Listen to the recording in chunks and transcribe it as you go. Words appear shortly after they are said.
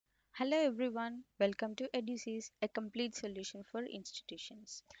Hello everyone, welcome to EduSys, a complete solution for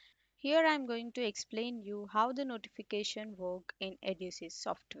institutions. Here I am going to explain you how the notification work in EduSys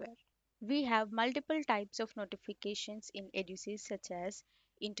software. We have multiple types of notifications in EduSys such as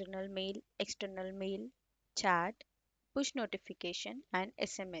internal mail, external mail, chat, push notification and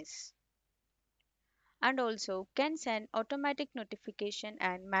SMS. And also can send automatic notification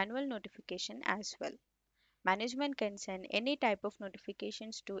and manual notification as well. Management can send any type of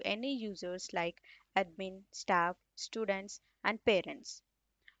notifications to any users like admin, staff, students, and parents.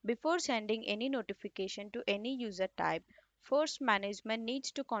 Before sending any notification to any user type, first management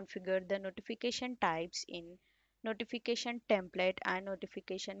needs to configure the notification types in notification template and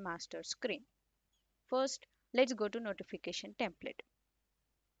notification master screen. First, let's go to notification template.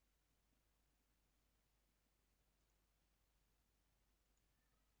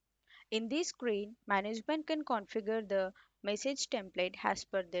 In this screen, management can configure the message template as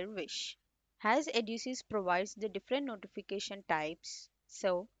per their wish. As Edusys provides the different notification types,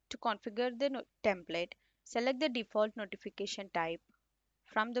 so to configure the template, select the default notification type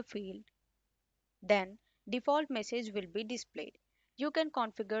from the field, then default message will be displayed. You can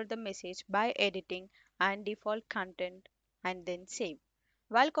configure the message by editing and default content and then save.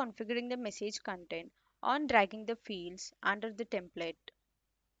 While configuring the message content, on dragging the fields under the template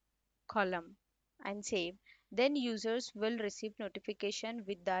column and save, then users will receive notification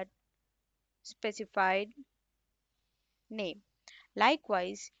with that specified name.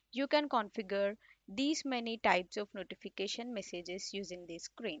 Likewise, you can configure these many types of notification messages using this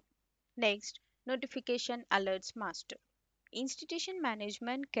screen. Next, notification alerts master. Institution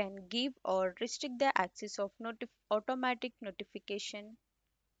management can give or restrict the access of automatic notification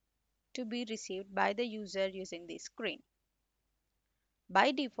to be received by the user using this screen.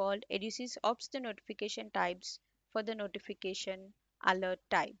 By default, Edusys opts the notification types for the notification alert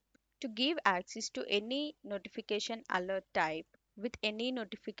type. To give access to any notification alert type with any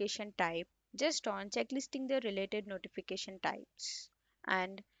notification type, just on checklisting the related notification types.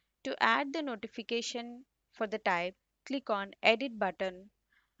 And to add the notification for the type, click on Edit button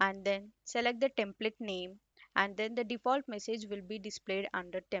and then select the template name, and then the default message will be displayed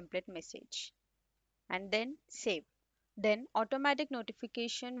under template message and then save. Then automatic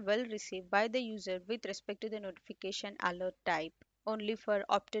notification will receive by the user with respect to the notification alert type only for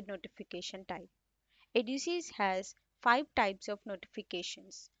opted notification type. Edusys has five types of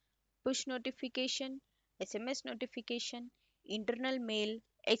notifications: push notification, SMS notification, internal mail,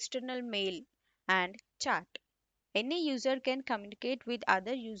 external mail, and chat. Any user can communicate with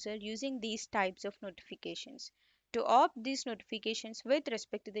other user using these types of notifications. To opt these notifications with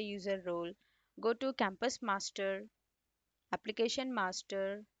respect to the user role, go to Campus Master, Application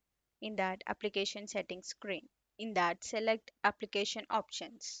Master, in that application settings screen. In that, select application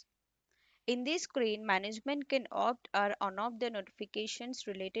options. In this screen, management can opt or on-off the notifications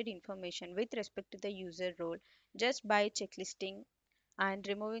related information with respect to the user role just by checklisting and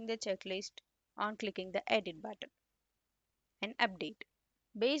removing the checklist on clicking the edit button and update.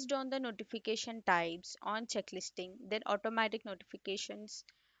 Based on the notification types on checklisting, then automatic notifications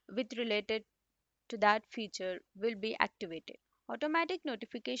with related to that feature will be activated. Automatic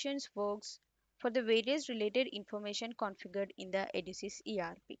notifications works for the various related information configured in the Edusys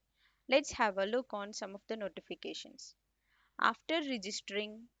ERP. Let's have a look on some of the notifications. After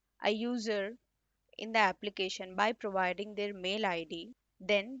registering a user in the application by providing their mail ID,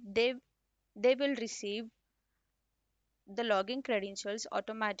 then they will receive the login credentials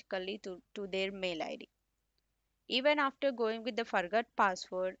automatically to their mail ID. Even after going with the forgot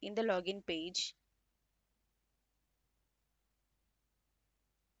password in the login page,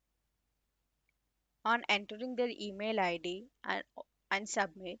 on entering their email ID and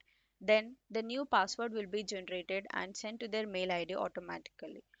submit, then the new password will be generated and sent to their mail ID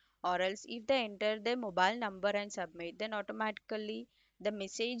automatically. Or else, if they enter their mobile number and submit, then automatically the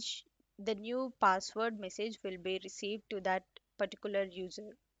message, the new password message will be received to that particular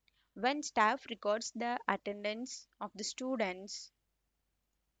user. When staff records the attendance of the students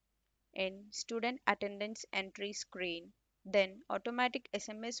in student attendance entry screen, then automatic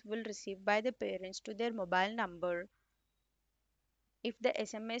SMS will receive by the parents to their mobile number if the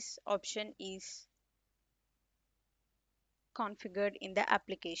SMS option is configured in the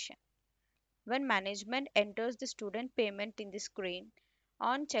application. When management enters the student payment in the screen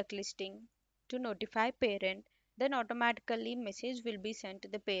on checklisting to notify parent, then automatically message will be sent to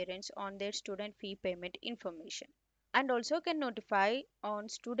the parents on their student fee payment information, and also can notify on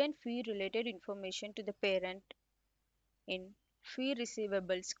student fee related information to the parent in fee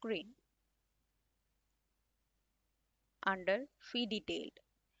receivable screen under fee detailed.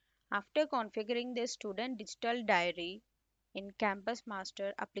 After configuring the student digital diary in Campus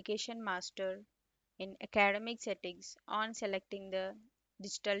Master, Application Master, in Academic Settings on selecting the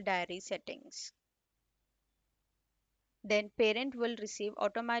digital diary settings. Then parent will receive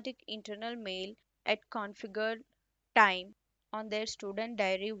automatic internal mail at configured time on their student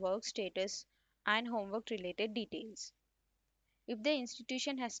diary work status and homework related details. If the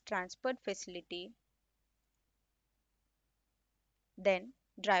institution has transport facility, then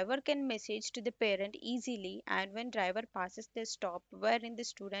driver can message to the parent easily, and when driver passes the stop wherein the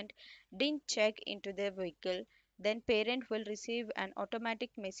student didn't check into the vehicle, then parent will receive an automatic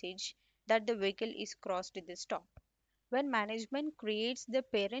message that the vehicle is crossed the stop. When management creates the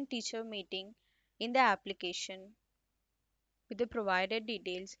parent teacher meeting in the application with the provided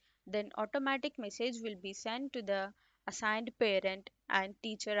details, then automatic message will be sent to the assigned parent and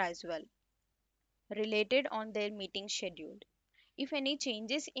teacher as well, related on their meeting schedule. If any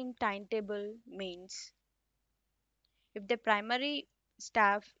changes in timetable means if the primary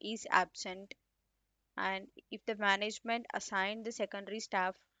staff is absent and if the management assigned the secondary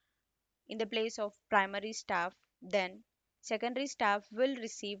staff in the place of primary staff, then secondary staff will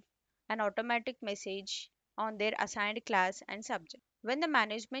receive an automatic message on their assigned class and subject. When the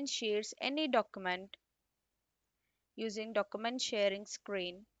management shares any document using document sharing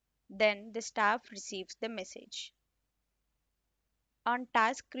screen, then the staff receives the message. On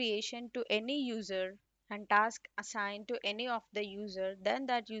task creation to any user and task assigned to any of the user, then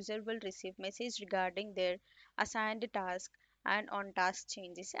that user will receive message regarding their assigned task and on task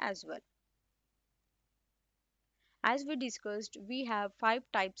changes as well. As we discussed, we have five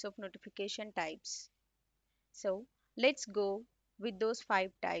types of notification types. So let's go with those five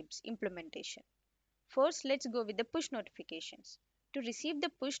types implementation. First, let's go with the push notifications. To receive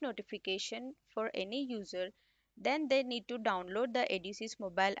the push notification for any user, then they need to download the Edusys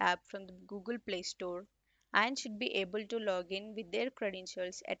mobile app from the Google Play Store and should be able to log in with their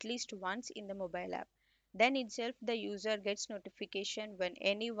credentials at least once in the mobile app. Then itself the user gets notification when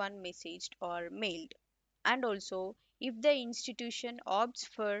anyone messaged or mailed. And also, if the institution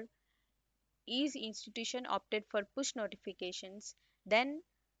opted for push notifications, then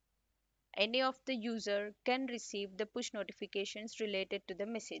any of the user can receive the push notifications related to the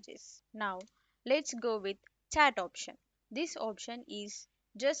messages. Now let's go with chat option. This option is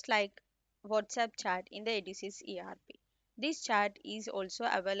just like WhatsApp chat in the Edusys ERP. This chat is also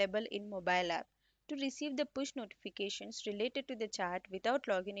available in mobile app. To receive the push notifications related to the chat without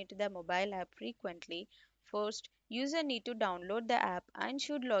logging into the mobile app frequently, first user need to download the app and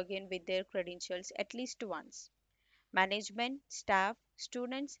should log in with their credentials at least once. Management, staff,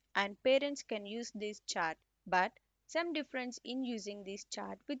 students, and parents can use this chart, but some difference in using this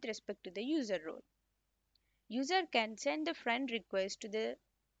chart with respect to the user role. User can send the friend request to the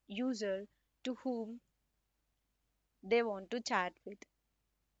user to whom they want to chat with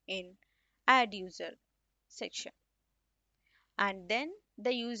in add user section, and then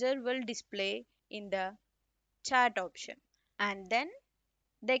the user will display in the chat option, and then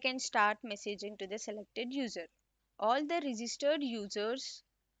they can start messaging to the selected user. All the registered users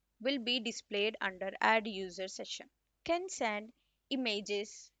will be displayed under add user session. Can send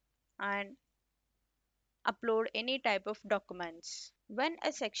images and upload any type of documents. When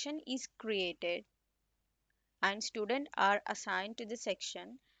a section is created and students are assigned to the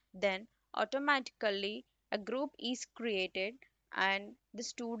section, then automatically a group is created and the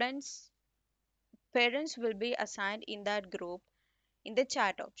students parents will be assigned in that group in the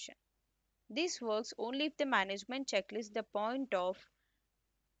chat option. This works only if the management checklist the point of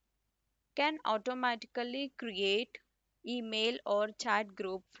can automatically create email or chat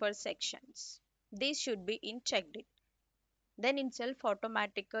group for sections. This should be in checked. Then itself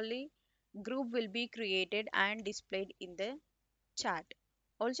automatically group will be created and displayed in the chat.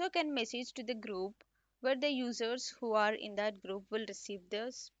 Also can message to the group where the users who are in that group will receive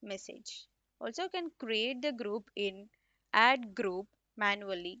this message. Also can create the group in add group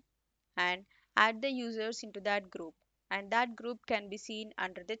manually and add the users into that group, and that group can be seen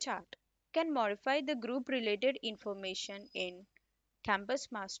under the chart. Can modify the group related information in Campus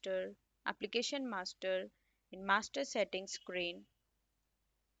Master, Application Master, in Master Settings screen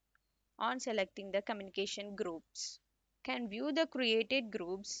on selecting the communication groups. Can view the created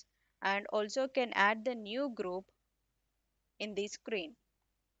groups and also can add the new group in this screen.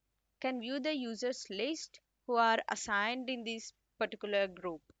 Can view the users list who are assigned in this particular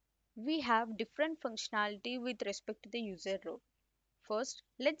group. We have different functionality with respect to the user role. First,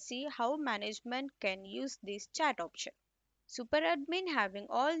 let's see how management can use this chat option. Super admin having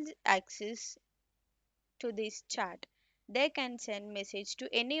all the access to this chat. they can send message to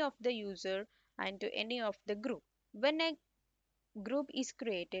any of the user and to any of the group. When a group is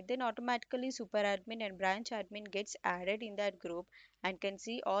created, then automatically super admin and branch admin gets added in that group and can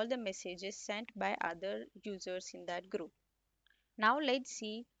see all the messages sent by other users in that group. Now let's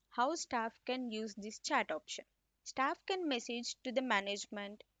see how staff can use this chat option. Staff can message to the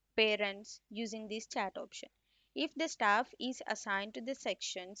management, parents using this chat option. If the staff is assigned to the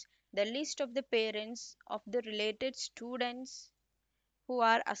sections, the list of the parents of the related students who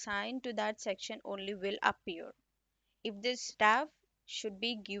are assigned to that section only will appear. If the staff should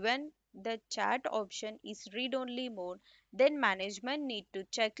be given the chat option is read only mode, then management need to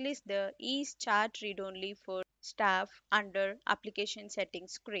checklist the is chat read only for staff under application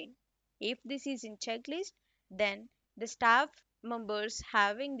settings screen. If this is in checklist, then the staff members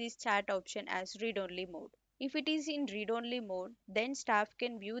having this chat option as read only mode. If it is in read only mode, then staff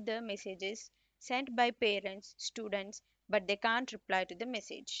can view the messages sent by parents, students, but they can't reply to the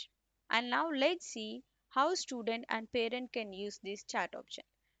message. And now let's see how student and parent can use this chat option.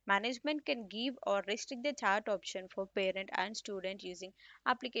 Management can give or restrict the chat option for parent and student using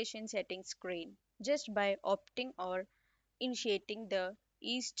application settings screen just by opting or initiating the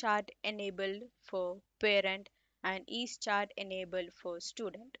is chat enabled for parent and is chat enabled for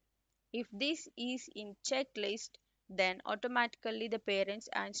student. If this is in checklist, then automatically the parents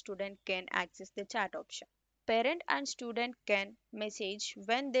and student can access the chat option. Parent and student can message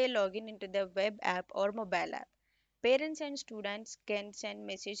when they log in into the web app or mobile app. Parents and students can send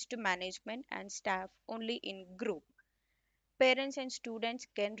message to management and staff only in group. Parents and students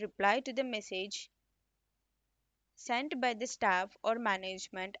can reply to the message sent by the staff or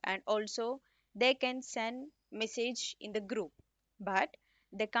management, and also they can send message in the group, but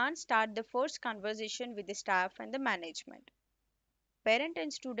they can't start the first conversation with the staff and the management. Parent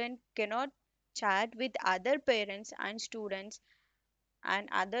and student cannot chat with other parents and students and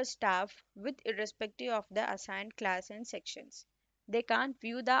other staff with irrespective of the assigned class and sections. They can't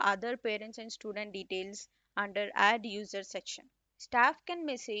view the other parents and student details under add user section. Staff can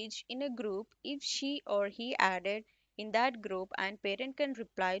message in a group if she or he added in that group, and parent can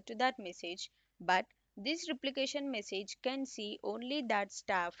reply to that message, but this replication message can see only that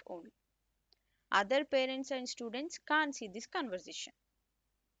staff only. Other parents and students can't see this conversation.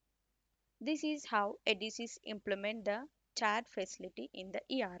 This is how Edisys implement the chat facility in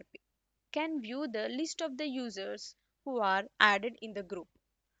the ERP. Can view the list of the users who are added in the group,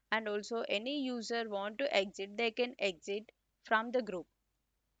 and also any user want to exit, they can exit from the group.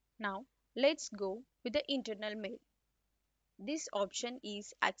 Now let's go with the internal mail. This option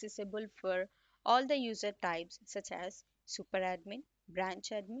is accessible for all the user types such as super admin, branch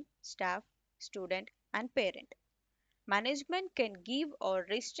admin, staff, student and parent. Management can give or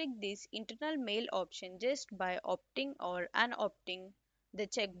restrict this internal mail option just by opting or unopting the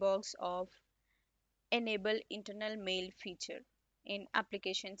checkbox of enable internal mail feature in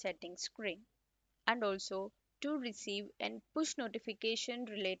application settings screen, and also to receive and push notification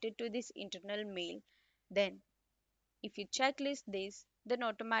related to this internal mail. Then if you checklist this, then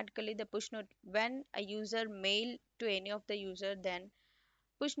automatically the push note when a user mail to any of the user, then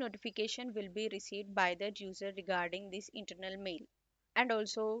push notification will be received by that user regarding this internal mail. And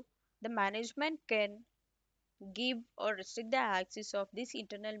also the management can give or restrict the access of this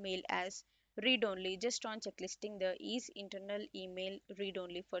internal mail as read only just on checklisting the is internal email read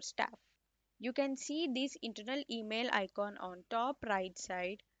only for staff. You can see this internal email icon on top right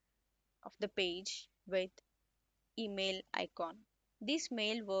side of the page with email icon. This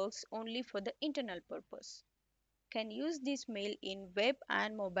mail works only for the internal purpose. Can use this mail in web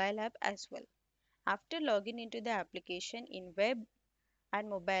and mobile app as well. After logging into the application in web and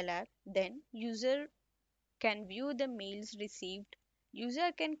mobile app, then user can view the mails received.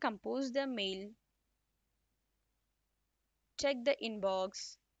 User can compose the mail, check the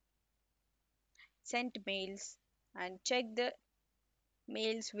inbox, sent mails, and check the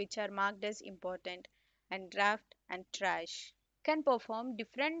mails which are marked as important, and draft and trash. Can perform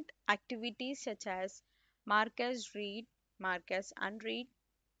different activities such as mark as read, mark as unread,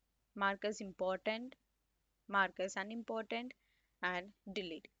 mark as important, mark as unimportant, and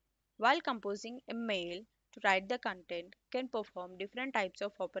delete. While composing a mail to write the content, can perform different types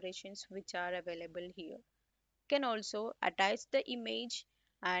of operations which are available here. Can also attach the image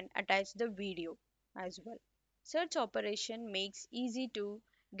and attach the video as well. Search operation makes easy to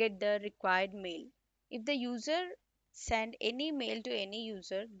get the required mail. If the user send any mail to any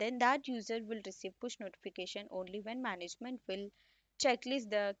user, then that user will receive push notification only when management will checklist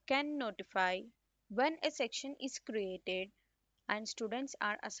the can notify when a section is created and students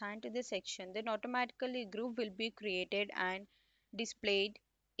are assigned to the section, then automatically group will be created and displayed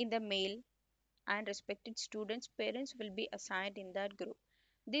in the mail, and respected students' parents will be assigned in that group.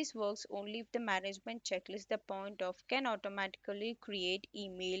 This works only if the management checklist the point of can automatically create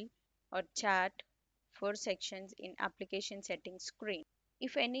email or chat for sections in application settings screen.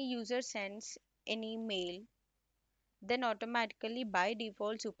 If any user sends any mail, then automatically by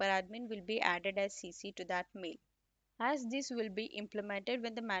default superadmin will be added as CC to that mail. As this will be implemented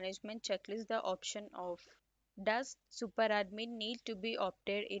when the management checklist the option of does superadmin need to be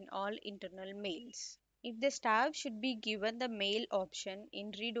opted in all internal mails. If the staff should be given the mail option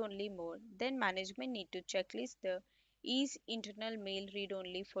in read-only mode, then management need to checklist the is internal mail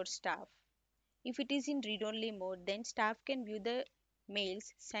read-only for staff. If it is in read-only mode, then staff can view the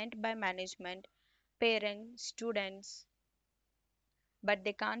mails sent by management, parents, students, but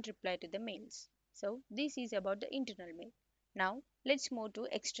they can't reply to the mails. So this is about the internal mail. Now let's move to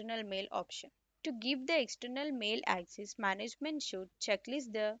external mail option. To give the external mail access, management should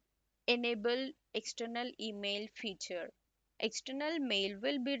checklist the enable external email feature. External mail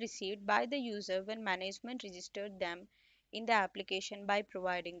will be received by the user when management registered them in the application by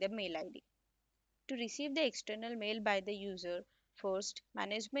providing the mail ID. To receive the external mail by the user, first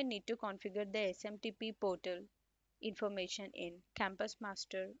management need to configure the SMTP portal information in Campus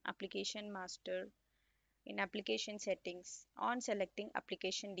Master, Application Master, in application settings on selecting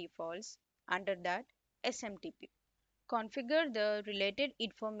application defaults under that SMTP. Configure the related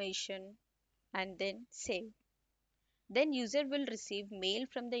information and then save. Then user will receive mail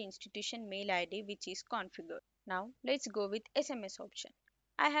from the institution mail ID which is configured. Now let's go with SMS option.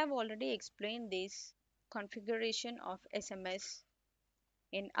 I have already explained this configuration of SMS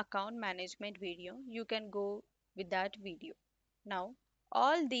in account management video. You can go with that video. Now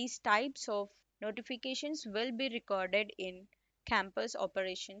all these types of notifications will be recorded in campus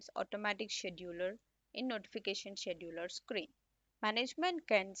operations automatic scheduler in notification scheduler screen. Management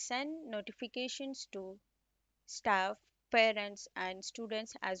can send notifications to staff, parents, and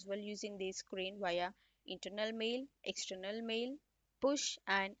students as well using this screen via internal mail, external mail, push,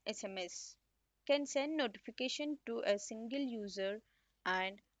 and SMS. Can send notification to a single user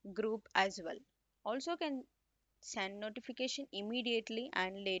and group as well. Also can send notification immediately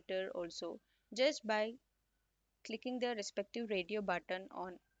and later also just by clicking the respective radio button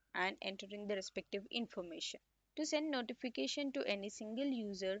on and entering the respective information. To send notification to any single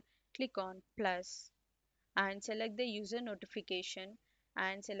user, click on plus and select the user notification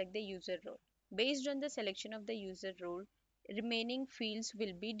and select the user role. Based on the selection of the user role, remaining fields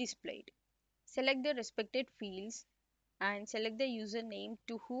will be displayed. Select the respected fields and select the username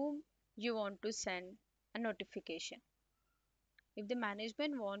to whom you want to send a notification. If the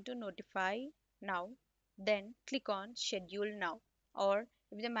management want to notify now, then click on schedule now. Or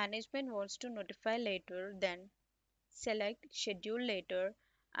if the management wants to notify later, then select schedule later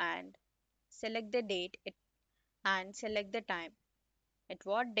and select the date and select the time. At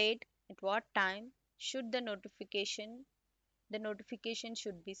what date, at what time should the notification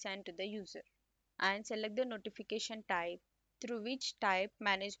should be sent to the user, and select the notification type through which type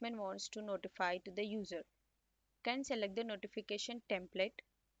management wants to notify to the user. Can select the notification template.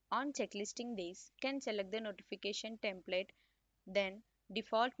 On checklisting this, can select the notification template, then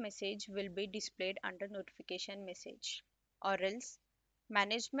default message will be displayed under notification message. Or else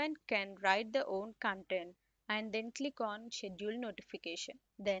management can write their own content and then click on schedule notification.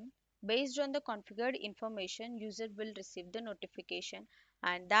 Then based on the configured information, user will receive the notification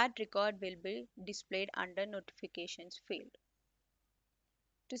and that record will be displayed under notifications field.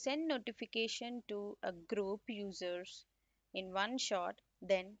 To send notification to a group users in one shot,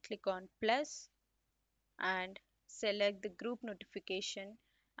 then click on plus and select the group notification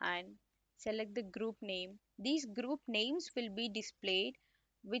and select the group name. These group names will be displayed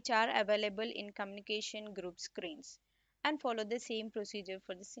which are available in communication group screens, and follow the same procedure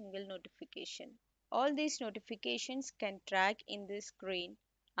for the single notification. All these notifications can track in the screen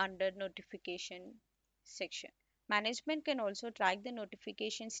under notification section. Management can also track the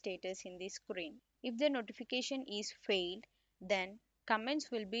notification status in the screen. If the notification is failed, then comments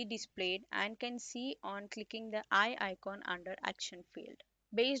will be displayed and can see on clicking the eye icon under action field.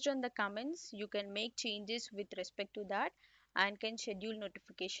 Based on the comments, you can make changes with respect to that and can schedule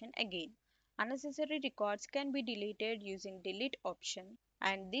notification again. Unnecessary records can be deleted using delete option,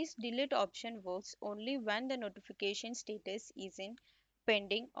 and this delete option works only when the notification status is in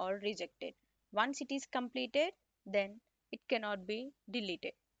pending or rejected. Once it is completed, then it cannot be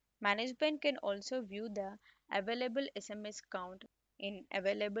deleted. Management can also view the available SMS count in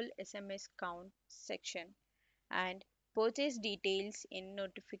available SMS count section and Purchase details in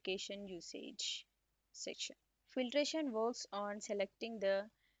notification usage section. Filtration works on selecting the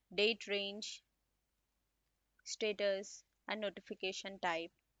date range, status, and notification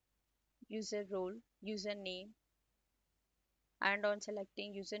type, user role, username, and on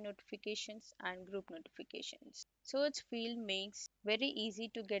selecting user notifications and group notifications. Search field makes very easy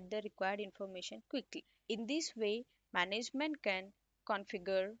to get the required information quickly. In this way, management can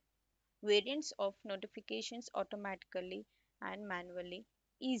configure variants of notifications automatically and manually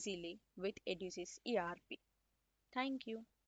easily with Edusys ERP. Thank you.